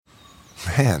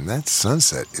Man, that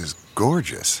sunset is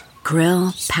gorgeous.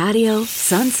 Grill, patio,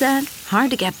 sunset.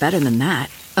 Hard to get better than that.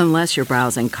 Unless you're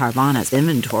browsing Carvana's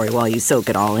inventory while you soak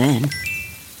it all in.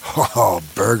 Oh,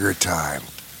 burger time.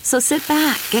 So sit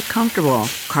back, get comfortable.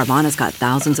 Carvana's got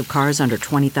thousands of cars under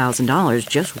 $20,000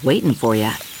 just waiting for you.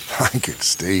 I could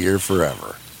stay here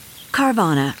forever.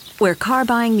 Carvana, where car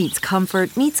buying meets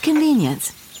comfort meets convenience.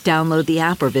 Download the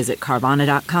app or visit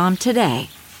Carvana.com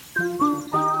today.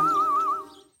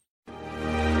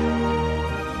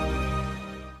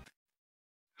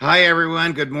 Hi,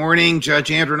 everyone. Good morning. Judge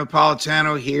Andrew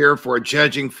Napolitano here for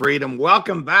Judging Freedom.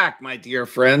 Welcome back, my dear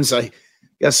friends. I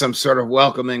guess I'm sort of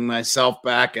welcoming myself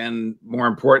back and, more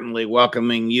importantly,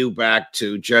 welcoming you back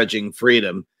to Judging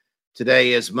Freedom.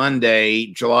 Today is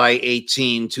Monday, July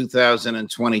 18,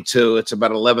 2022. It's about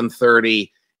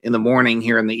 11:30 in the morning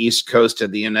here on the East Coast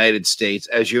of the United States.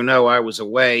 As you know, I was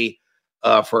away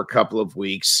for a couple of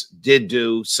weeks, did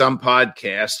do some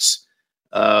podcasts.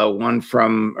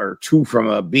 Two from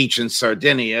a beach in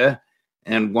Sardinia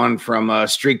and one from a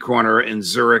street corner in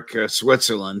Zurich,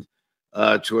 Switzerland,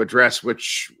 to address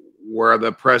which were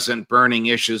the present burning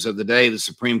issues of the day: the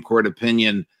Supreme Court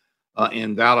opinion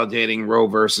invalidating Roe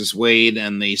versus Wade,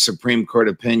 and the Supreme Court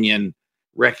opinion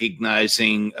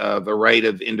recognizing the right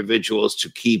of individuals to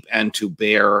keep and to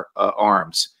bear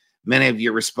arms. Many of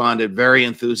you responded very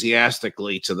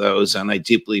enthusiastically to those, and I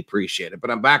deeply appreciate it.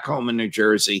 But I'm back home in New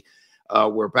Jersey.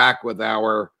 We're back with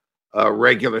our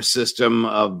regular system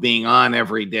of being on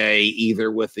every day,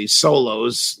 either with the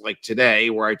solos like today,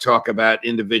 where I talk about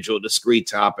individual discrete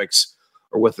topics,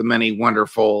 or with the many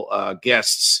wonderful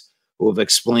guests who have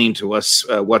explained to us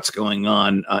what's going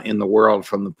on in the world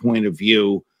from the point of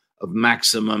view of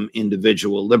maximum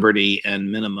individual liberty and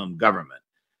minimum government.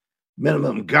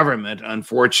 Minimum government,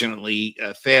 unfortunately,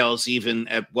 fails even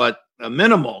at what a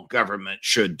minimal government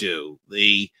should do.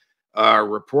 The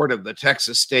report of the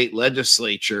Texas state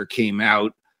legislature came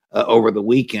out over the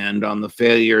weekend on the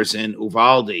failures in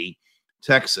Uvalde,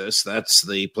 Texas. That's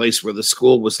the place where the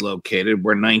school was located,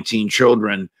 where 19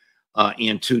 children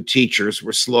and 2 teachers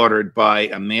were slaughtered by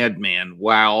a madman.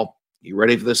 Wow. You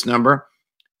ready for this number?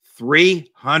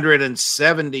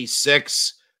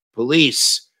 376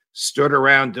 police stood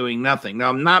around doing nothing. Now,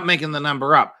 I'm not making the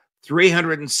number up.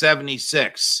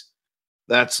 376.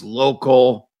 That's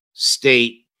local,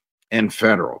 state, and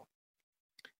federal.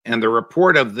 And the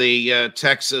report of the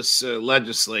Texas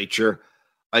legislature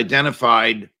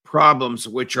identified problems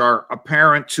which are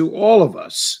apparent to all of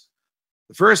us.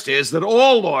 The first is that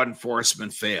all law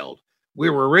enforcement failed. We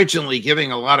were originally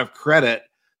giving a lot of credit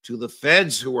to the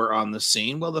feds who were on the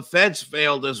scene. Well, the feds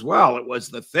failed as well. It was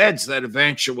the feds that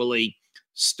eventually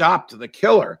stopped the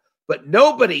killer, but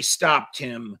nobody stopped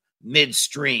him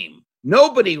midstream.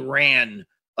 Nobody ran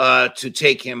to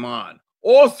take him on.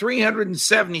 All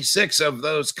 376 of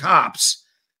those cops,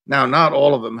 now not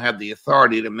all of them had the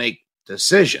authority to make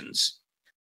decisions,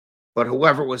 but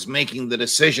whoever was making the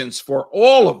decisions for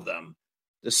all of them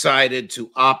decided to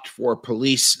opt for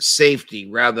police safety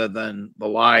rather than the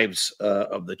lives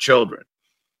of the children.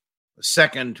 The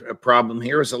second problem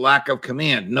here is a lack of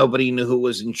command. Nobody knew who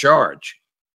was in charge.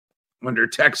 Under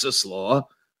Texas law,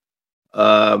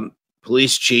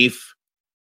 Police Chief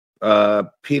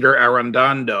Peter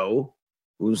Arredondo,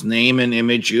 whose name and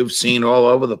image you've seen all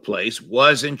over the place,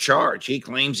 was in charge. He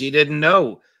claims he didn't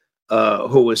know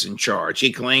who was in charge.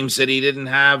 He claims that he didn't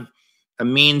have a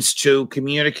means to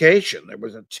communication. There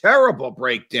was a terrible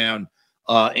breakdown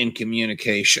in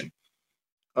communication.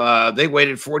 They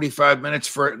waited 45 minutes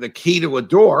for the key to a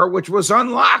door, which was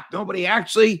unlocked. Nobody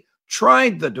actually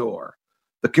tried the door.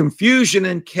 The confusion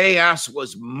and chaos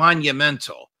was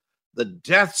monumental. The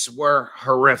deaths were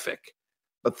horrific.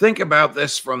 But think about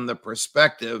this from the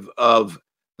perspective of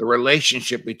the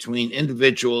relationship between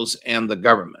individuals and the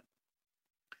government.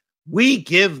 We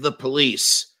give the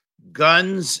police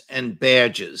guns and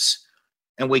badges,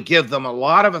 and we give them a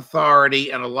lot of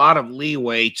authority and a lot of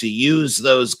leeway to use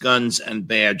those guns and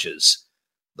badges.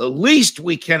 The least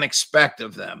we can expect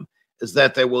of them is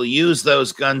that they will use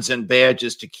those guns and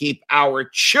badges to keep our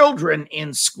children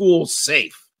in school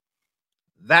safe.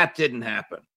 That didn't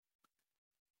happen.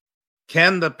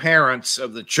 Can the parents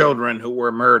of the children who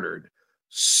were murdered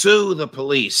sue the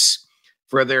police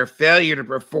for their failure to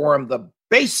perform the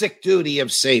basic duty of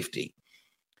safety?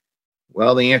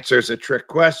 Well, the answer is a trick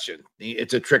question.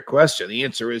 It's a trick question. The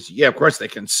answer is, yeah, of course they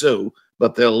can sue,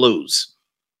 but they'll lose.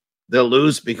 They'll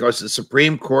lose because the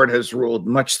Supreme Court has ruled,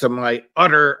 much to my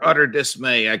utter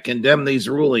dismay. I condemn these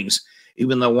rulings,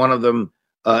 even though one of them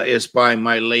is by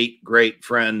my late great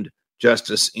friend,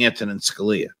 Justice Antonin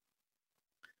Scalia.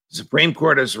 The Supreme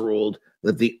Court has ruled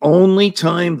that the only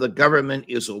time the government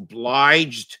is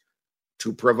obliged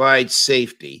to provide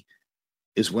safety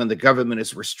is when the government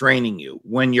is restraining you.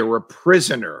 When you're a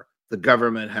prisoner, the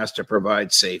government has to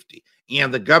provide safety.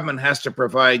 And the government has to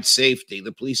provide safety.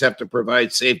 The police have to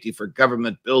provide safety for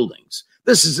government buildings.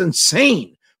 This is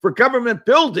insane. For government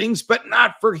buildings, but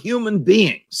not for human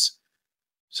beings.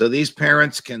 So these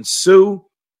parents can sue.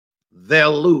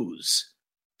 They'll lose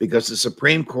because the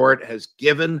Supreme Court has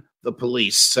given the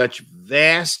police such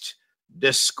vast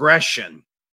discretion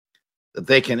that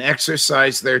they can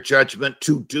exercise their judgment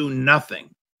to do nothing,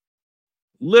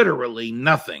 literally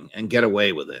nothing, and get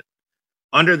away with it.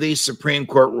 Under these Supreme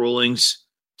Court rulings,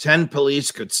 10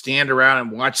 police could stand around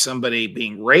and watch somebody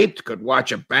being raped, could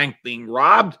watch a bank being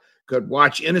robbed, could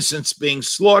watch innocents being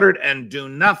slaughtered and do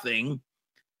nothing,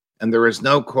 and there is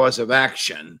no cause of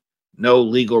action, no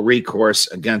legal recourse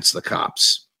against the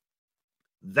cops.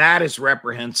 That is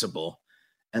reprehensible,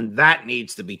 and that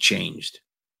needs to be changed.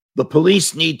 The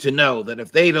police need to know that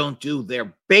if they don't do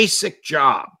their basic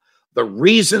job, the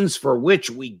reasons for which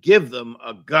we give them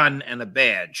a gun and a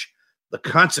badge, the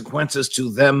consequences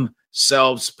to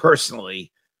themselves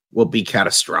personally will be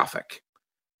catastrophic.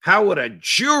 How would a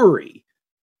jury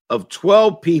of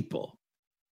 12 people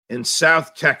in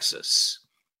South Texas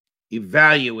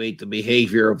evaluate the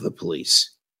behavior of the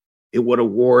police? It would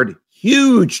award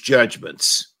huge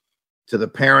judgments to the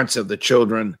parents of the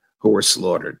children who were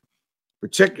slaughtered,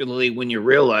 particularly when you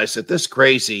realize that this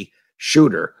crazy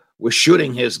shooter was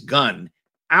shooting his gun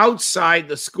outside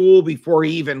the school before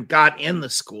he even got in the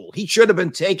school. He should have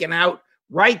been taken out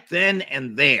right then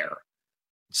and there.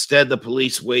 Instead, the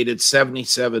police waited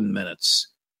 77 minutes.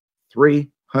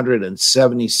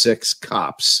 376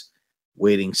 cops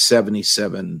waiting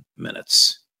 77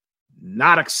 minutes.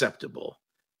 Not acceptable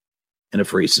in a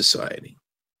free society.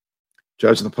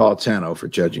 Judge Napolitano for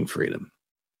Judging Freedom.